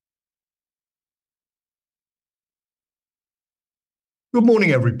Good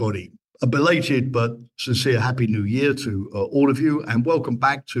morning, everybody. A belated but sincere Happy New Year to all of you, and welcome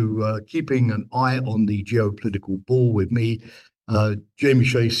back to Keeping an Eye on the Geopolitical Ball with me, Jamie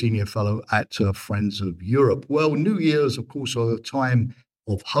Shea, Senior Fellow at Friends of Europe. Well, New Year's, of course, are a time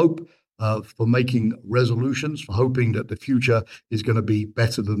of hope for making resolutions, for hoping that the future is going to be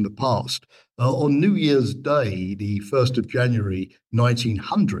better than the past. On New Year's Day, the 1st of January,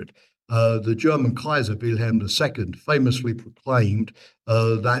 1900, the German Kaiser Wilhelm II famously proclaimed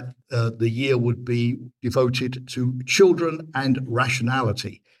that the year would be devoted to children and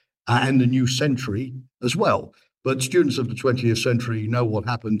rationality and the new century as well. But students of the 20th century know what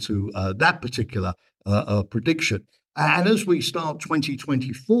happened to that particular prediction. And as we start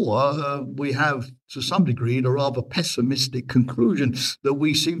 2024, we have, to some degree, a rather pessimistic conclusion that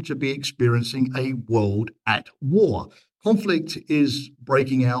we seem to be experiencing a world at war. Conflict is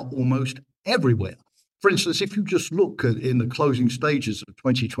breaking out almost everywhere. For instance, if you just look at in the closing stages of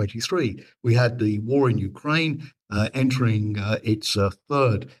 2023, we had the war in Ukraine entering its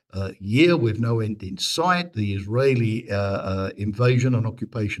third year with no end in sight, the Israeli invasion and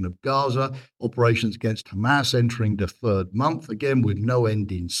occupation of Gaza, operations against Hamas entering the third month, again with no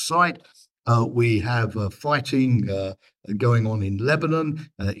end in sight. We have fighting going on in Lebanon,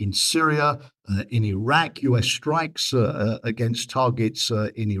 in Syria, in Iraq, US strikes against targets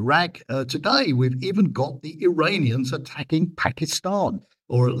in Iraq. Today, we've even got the Iranians attacking Pakistan,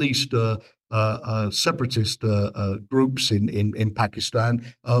 or at least separatist groups in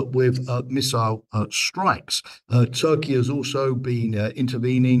Pakistan with missile strikes. Turkey has also been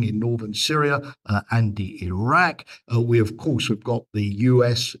intervening in northern Syria and Iraq. We, of course, have got the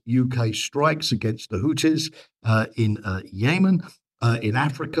US-UK strikes against the Houthis in Yemen. In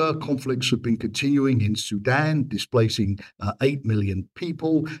Africa, conflicts have been continuing in Sudan, displacing 8 million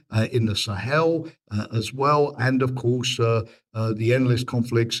people, in the Sahel as well, and of course, the endless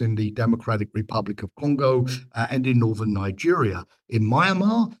conflicts in the Democratic Republic of Congo and in northern Nigeria. In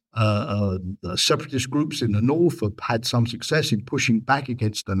Myanmar, the separatist groups in the north have had some success in pushing back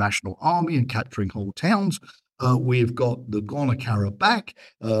against the national army and capturing whole towns. We've got the Gorno-Karabakh,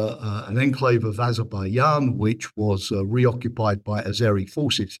 an enclave of Azerbaijan, which was reoccupied by Azeri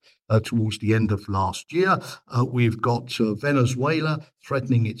forces towards the end of last year. We've got Venezuela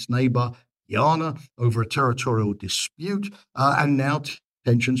threatening its neighbor, Guyana, over a territorial dispute, and now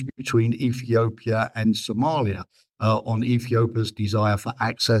tensions between Ethiopia and Somalia on Ethiopia's desire for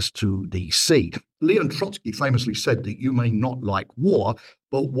access to the sea. Leon Trotsky famously said that you may not like war,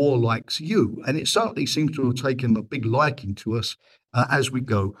 but war likes you. And it certainly seems to have taken a big liking to us as we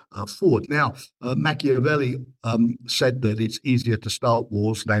go forward. Now, Machiavelli said that it's easier to start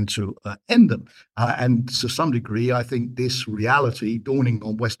wars than to end them. And to some degree, I think this reality dawning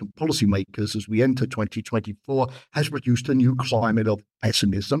on Western policymakers as we enter 2024 has produced a new climate of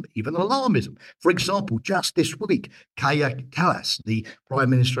pessimism, even alarmism. For example, just this week, Kaja Kallas, the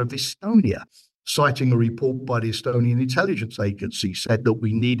Prime Minister of Estonia, citing a report by the Estonian intelligence agency, said that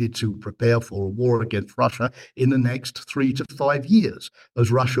we needed to prepare for a war against Russia in the next 3 to 5 years,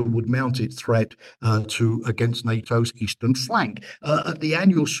 as Russia would mount its threat against NATO's eastern flank. At the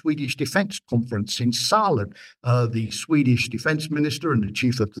annual Swedish Defence Conference in Sälen, the Swedish Defence Minister and the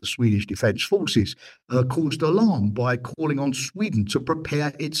Chief of the Swedish Defence Forces caused alarm by calling on Sweden to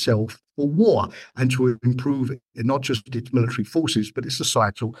prepare itself for war and to improve not just its military forces, but its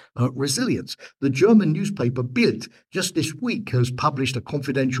societal resilience. The German newspaper Bild just this week has published a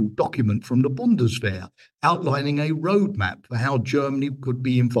confidential document from the Bundeswehr outlining a roadmap for how Germany could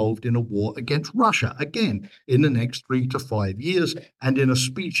be involved in a war against Russia, again, in the next 3 to 5 years. And in a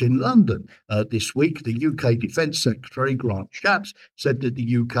speech in London this week, the UK Defence Secretary, Grant Shapps, said that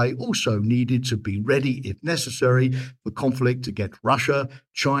the UK also needed to be ready, if necessary, for conflict against Russia,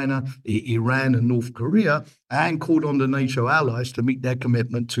 China, Iran and North Korea, and called on the NATO allies to meet their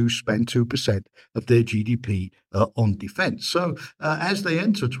commitment to spend 2% of their GDP on defense. So as they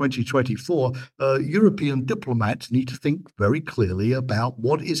enter 2024, European diplomats need to think very clearly about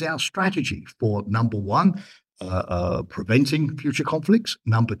what is our strategy for, number one, preventing future conflicts,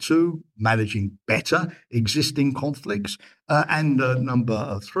 number two, managing better existing conflicts, and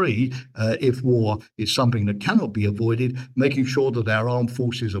number three, if war is something that cannot be avoided, making sure that our armed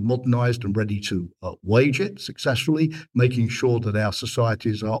forces are modernized and ready to wage it successfully, making sure that our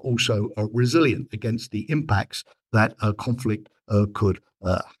societies are also resilient against the impacts that conflict could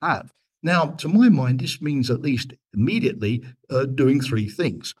have. Now, to my mind, this means at least immediately doing three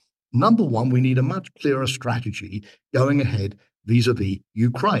things. Number one, we need a much clearer strategy going ahead vis-a-vis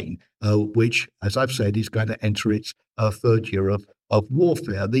Ukraine, which, as I've said, is going to enter its third year of of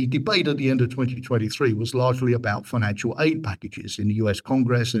warfare. The debate at the end of 2023 was largely about financial aid packages in the US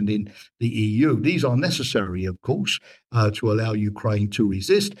Congress and in the EU. These are necessary, of course, to allow Ukraine to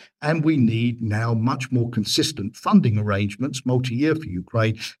resist, and we need now much more consistent funding arrangements, multi-year for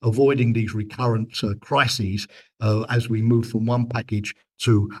Ukraine, avoiding these recurrent crises as we move from one package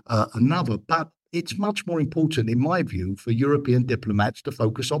to another. But it's much more important, in my view, for European diplomats to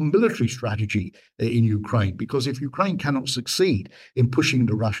focus on military strategy in Ukraine, because if Ukraine cannot succeed in pushing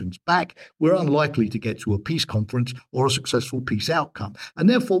the Russians back, we're unlikely to get to a peace conference or a successful peace outcome. And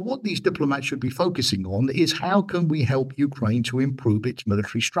therefore, what these diplomats should be focusing on is how can we help Ukraine to improve its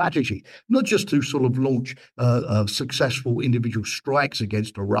military strategy, not just to sort of launch successful individual strikes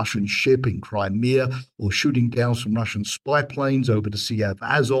against a Russian ship in Crimea or shooting down some Russian spy planes over the Sea of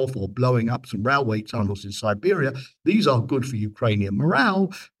Azov or blowing up some railway tunnels in Siberia. These are good for Ukrainian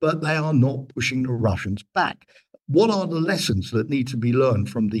morale, but they are not pushing the Russians back. What are the lessons that need to be learned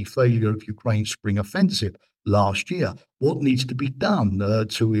from the failure of Ukraine's spring offensive last year? What needs to be done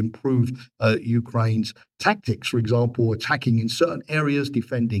to improve Ukraine's tactics, for example, attacking in certain areas,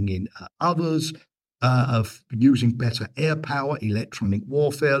 defending in others, of using better air power, electronic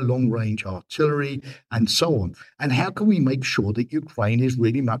warfare, long-range artillery, and so on? And how can we make sure that Ukraine is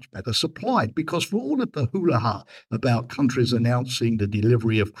really much better supplied? Because for all of the hula-ha about countries announcing the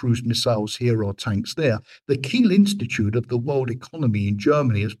delivery of cruise missiles here or tanks there, the Kiel Institute of the World Economy in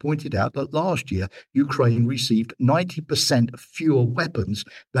Germany has pointed out that last year, Ukraine received 90% fewer weapons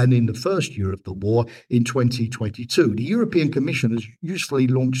than in the first year of the war in 2022. The European Commission has usefully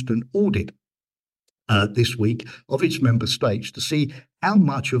launched an audit this week of its member states to see how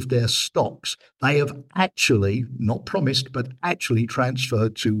much of their stocks they have actually, not promised, but actually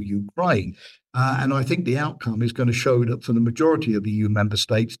transferred to Ukraine. And I think the outcome is going to show that for the majority of EU member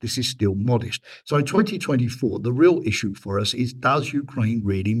states, this is still modest. So in 2024, the real issue for us is, does Ukraine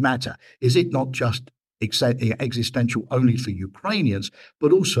really matter? Is it not just existential only for Ukrainians,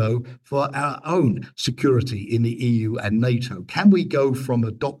 but also for our own security in the EU and NATO? Can we go from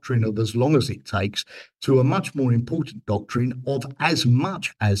a doctrine of as long as it takes to a much more important doctrine of as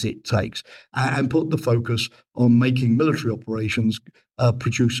much as it takes, and put the focus on making military operations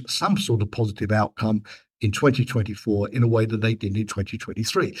produce some sort of positive outcome in 2024 in a way that they did in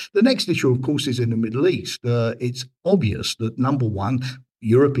 2023? The next issue, of course, is in the Middle East. It's obvious that, number one,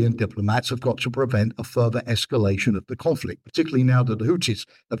 European diplomats have got to prevent a further escalation of the conflict, particularly now that the Houthis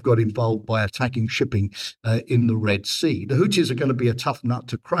have got involved by attacking shipping in the Red Sea. The Houthis are going to be a tough nut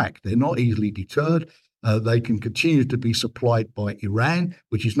to crack. They're not easily deterred. They can continue to be supplied by Iran,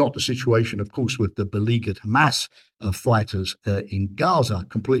 which is not the situation, of course, with the beleaguered Hamas fighters in Gaza,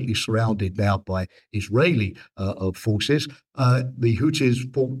 completely surrounded now by Israeli forces. The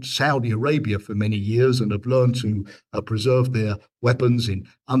Houthis fought Saudi Arabia for many years and have learned to preserve their weapons in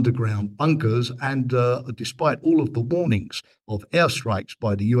underground bunkers. And despite all of the warnings of airstrikes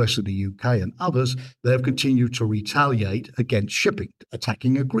by the US and the UK and others, they have continued to retaliate against shipping,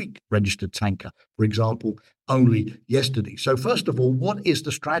 attacking a Greek-registered tanker, for example, only yesterday. So first of all, what is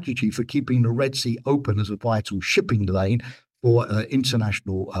the strategy for keeping the Red Sea open as a vital shipping lane for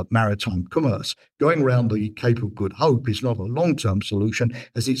international maritime commerce? Going around the Cape of Good Hope is not a long-term solution,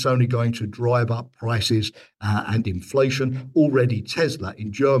 as it's only going to drive up prices and inflation. Already Tesla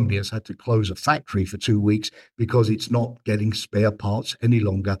in Germany has had to close a factory for 2 weeks because it's not getting spare parts any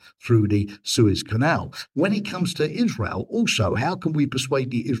longer through the Suez Canal. When it comes to Israel, also, how can we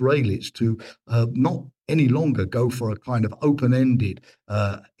persuade the Israelis to not any longer go for a kind of open-ended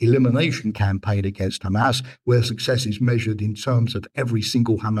elimination campaign against Hamas, where success is measured in terms of every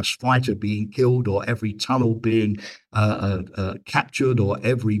single Hamas fighter being killed, or every tunnel being captured, or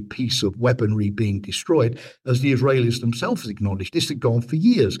every piece of weaponry being destroyed? As the Israelis themselves acknowledged, this had gone for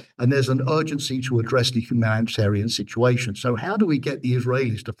years, and there's an urgency to address the humanitarian situation. So how do we get the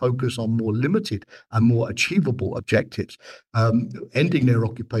Israelis to focus on more limited and more achievable objectives? Ending their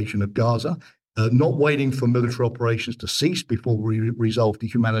occupation of Gaza, not waiting for military operations to cease before we resolve the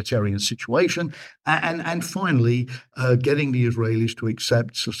humanitarian situation, and finally, getting the Israelis to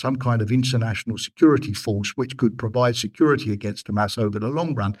accept some kind of international security force which could provide security against Hamas over the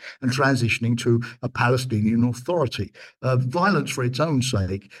long run, and transitioning to a Palestinian authority. Violence for its own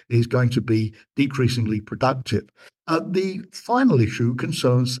sake is going to be decreasingly productive. The final issue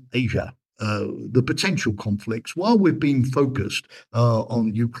concerns Asia. The potential conflicts. While we've been focused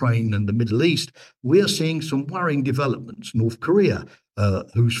on Ukraine and the Middle East, we are seeing some worrying developments. North Korea,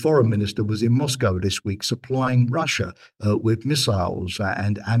 whose foreign minister was in Moscow this week, supplying Russia with missiles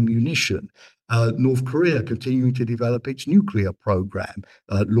and ammunition. North Korea continuing to develop its nuclear program,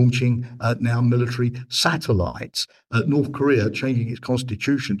 launching now military satellites. North Korea changing its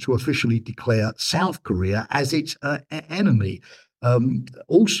constitution to officially declare South Korea as its enemy.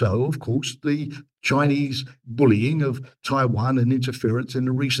 Also, of course, the Chinese bullying of Taiwan and interference in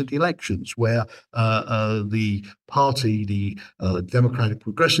the recent elections, where the party, the Democratic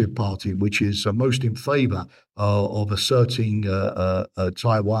Progressive Party, which is most in favor of asserting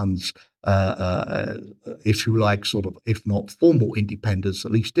Taiwan's, if you like, sort of, if not formal independence,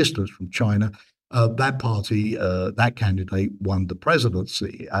 at least distance from China, that party, that candidate won the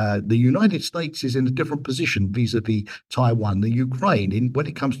presidency. The United States is in a different position vis-a-vis Taiwan than Ukraine. When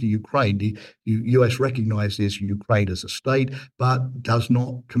it comes to Ukraine, the US recognizes Ukraine as a state, but does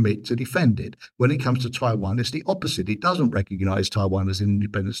not commit to defend it. When it comes to Taiwan, it's the opposite. It doesn't recognize Taiwan as an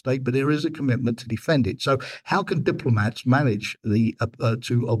independent state, but there is a commitment to defend it. So how can diplomats manage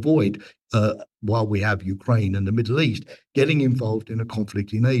to avoid while we have Ukraine and the Middle East, getting involved in a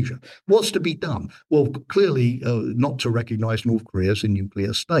conflict in Asia? What's to be done? Well, clearly not to recognize North Korea as a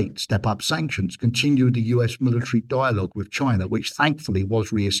nuclear state, step up sanctions, continue the US military dialogue with China, which thankfully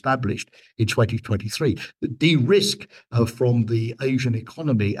was reestablished in 2023, de-risk from the Asian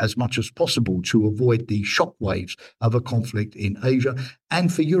economy as much as possible to avoid the shockwaves of a conflict in Asia,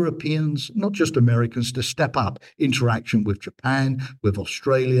 and for Europeans, not just Americans, to step up interaction with Japan, with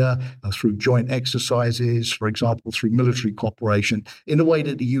Australia, through joint exercises, for example, through military cooperation, in the way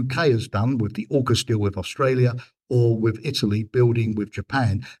that the UK has done with the AUKUS deal with Australia, or with Italy building with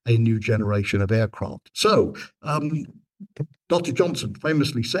Japan a new generation of aircraft. So, Dr. Johnson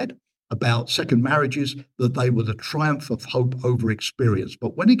famously said about second marriages that they were the triumph of hope over experience.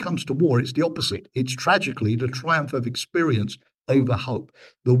 But when it comes to war, it's the opposite. It's tragically the triumph of experience over hope.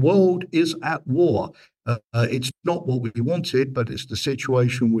 The world is at war. It's not what we wanted, but it's the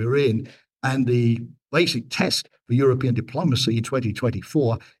situation we're in. And the basic test for European diplomacy in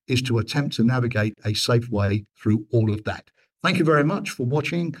 2024 is to attempt to navigate a safe way through all of that. Thank you very much for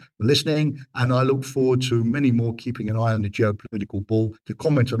watching, for listening, and I look forward to many more keeping an eye on the geopolitical ball to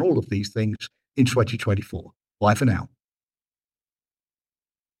comment on all of these things in 2024. Bye for now.